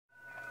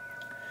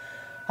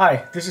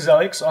Hi, this is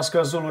Alex,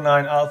 Oscar Zulu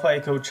 9 Alpha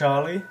Echo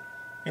Charlie.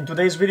 In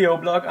today's video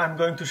blog I'm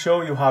going to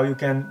show you how you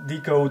can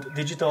decode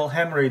digital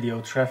ham radio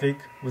traffic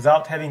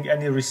without having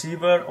any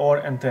receiver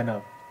or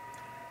antenna.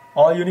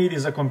 All you need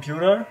is a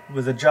computer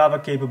with a Java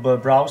capable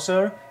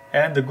browser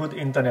and a good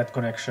internet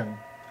connection.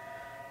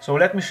 So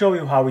let me show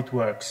you how it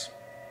works.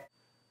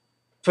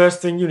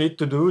 First thing you need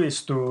to do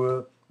is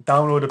to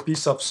download a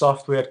piece of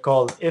software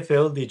called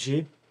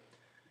FLDigi.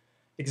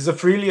 It is a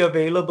freely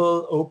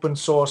available open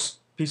source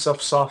piece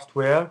of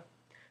software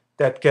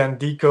that can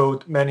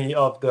decode many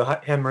of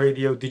the ham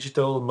radio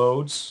digital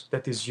modes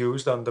that is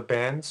used on the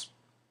bands.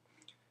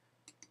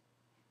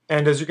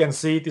 And as you can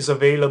see, it is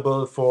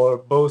available for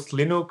both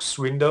Linux,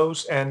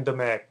 Windows and the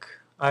Mac.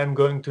 I'm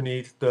going to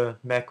need the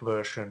Mac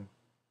version.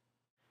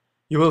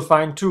 You will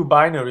find two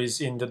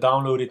binaries in the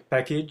downloaded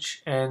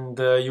package, and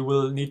you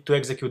will need to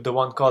execute the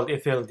one called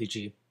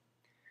FLDigi.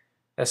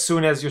 As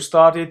soon as you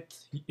start it,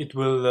 it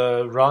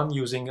will run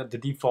using the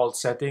default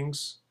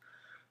settings.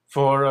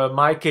 For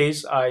my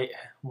case, I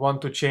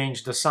want to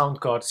change the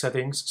sound card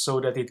settings so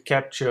that it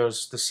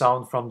captures the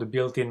sound from the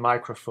built-in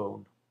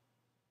microphone.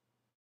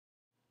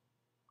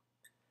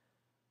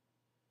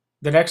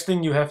 The next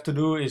thing you have to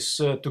do is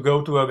to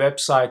go to a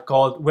website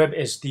called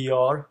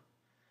WebSDR,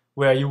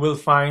 where you will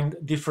find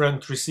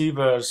different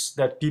receivers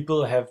that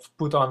people have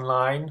put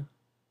online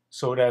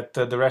so that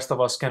the rest of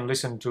us can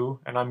listen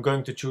to, and I'm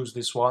going to choose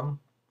this one.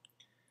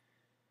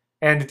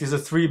 And it is a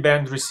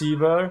 3-band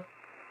receiver,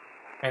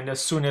 and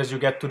as soon as you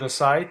get to the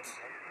site,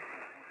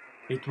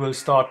 it will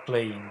start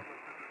playing.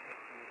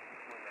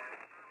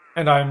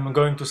 And I'm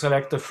going to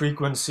select a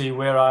frequency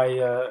where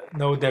I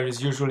know there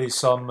is usually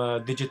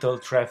some digital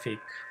traffic.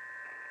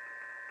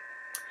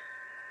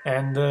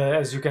 And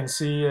as you can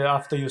see,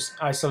 after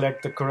I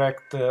select the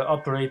correct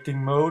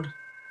operating mode,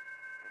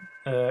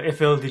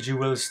 FLDigi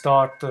will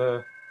start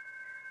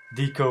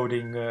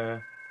decoding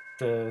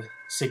the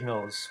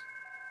signals.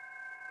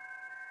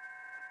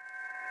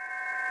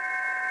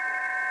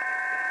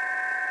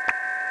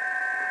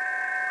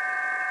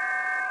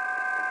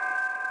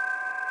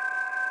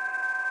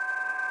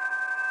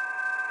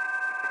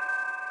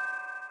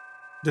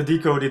 The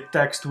decoded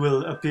text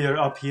will appear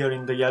up here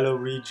in the yellow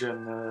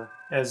region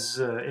as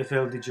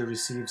FLDigi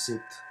receives it.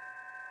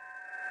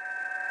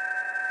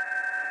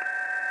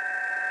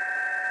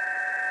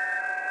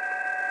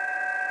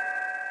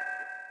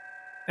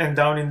 And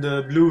down in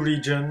the blue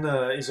region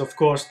is of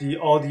course the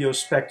audio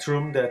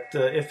spectrum that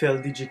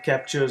FLDigi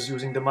captures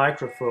using the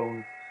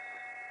microphone.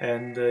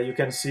 And you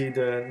can see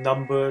the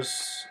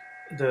numbers,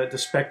 the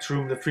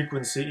spectrum, the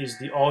frequency is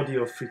the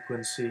audio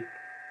frequency.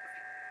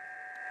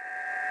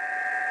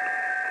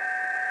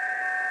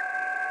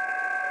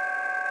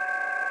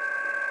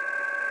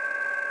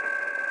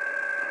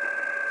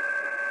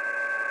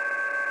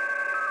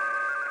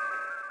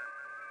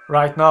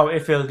 Right now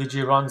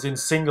FLDigi runs in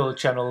single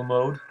channel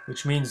mode,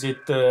 which means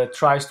it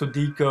tries to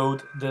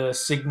decode the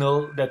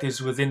signal that is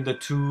within the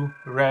two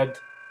red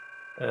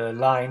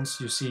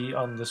lines you see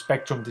on the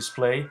spectrum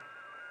display,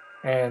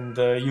 and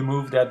you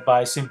move that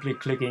by simply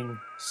clicking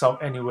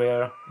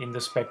anywhere in the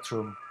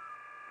spectrum.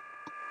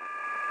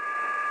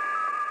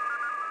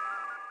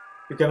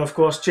 You can of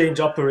course change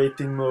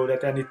operating mode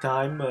at any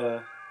time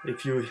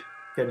if you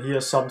can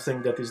hear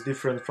something that is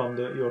different from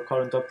your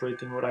current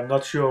operating mode. I'm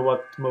not sure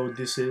what mode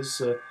this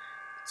is.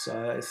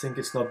 I think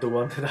it's not the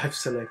one that I've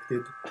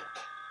selected.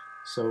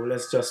 So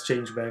let's just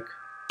change back.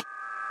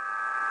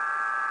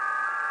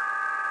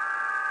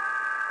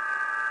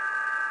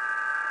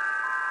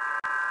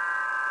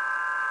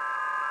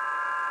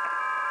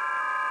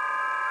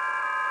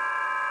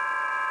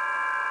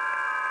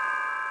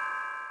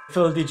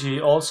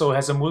 FLDigi also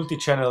has a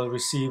multi-channel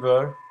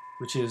receiver,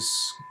 which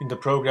is in the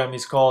program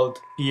is called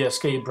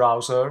PSK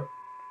browser.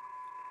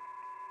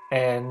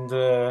 And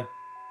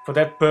for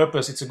that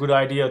purpose, it's a good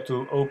idea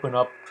to open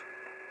up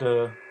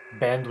the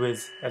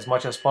bandwidth as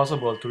much as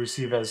possible to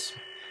receive as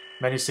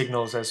many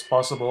signals as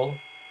possible.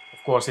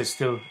 Of course, it's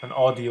still an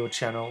audio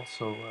channel,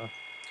 so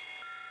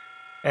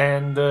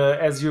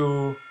as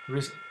you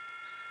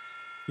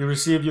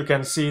receive, you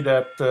can see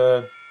that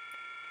the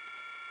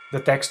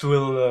text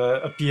will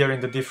appear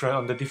in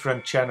on the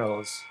different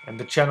channels, and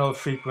the channel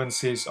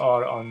frequencies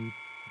are on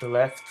the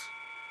left.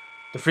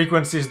 The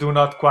frequencies do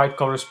not quite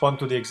correspond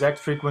to the exact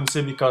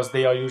frequency because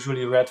they are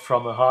usually read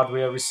from a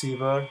hardware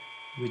receiver,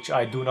 which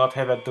I do not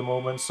have at the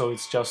moment, so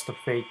it's just a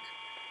fake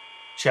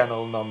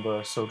channel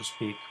number, so to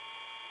speak.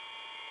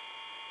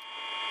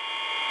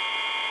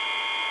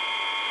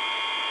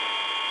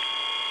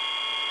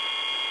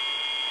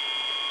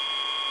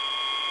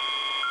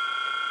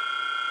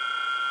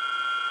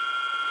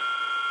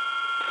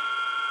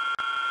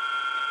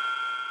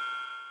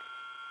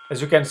 As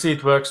you can see,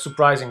 it works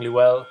surprisingly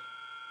well.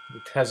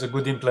 It has a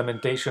good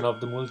implementation of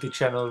the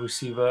multi-channel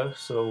receiver,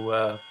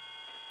 so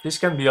this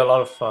can be a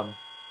lot of fun.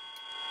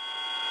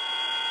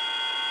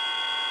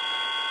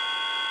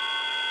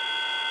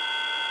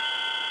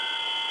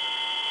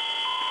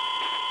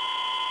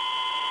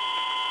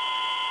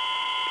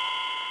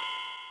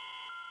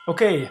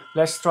 Okay,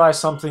 let's try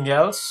something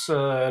else.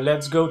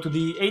 Let's go to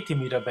the 80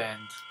 meter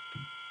band.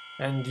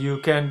 And you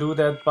can do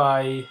that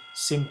by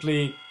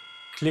simply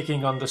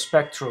clicking on the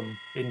spectrum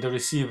in the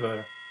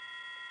receiver.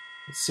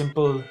 It's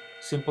simple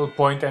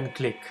point and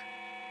click.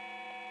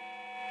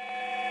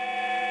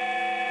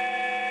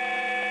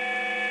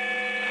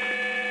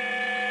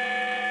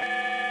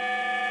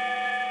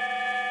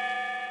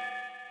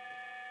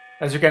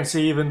 As you can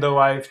see, even though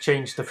I've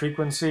changed the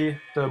frequency,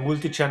 the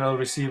multi-channel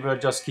receiver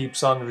just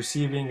keeps on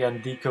receiving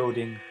and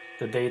decoding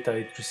the data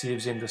it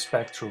receives in the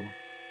spectrum.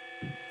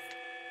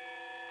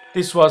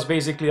 This was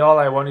basically all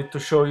I wanted to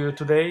show you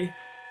today,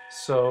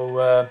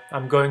 so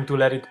I'm going to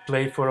let it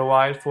play for a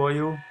while for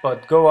you,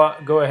 but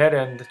go ahead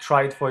and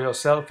try it for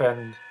yourself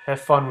and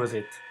have fun with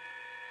it.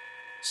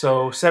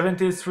 So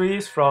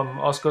 73s from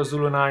Oscar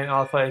Zulu 9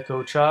 Alpha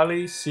Echo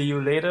Charlie, see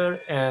you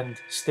later and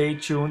stay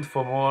tuned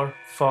for more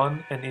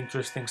fun and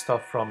interesting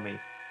stuff from me.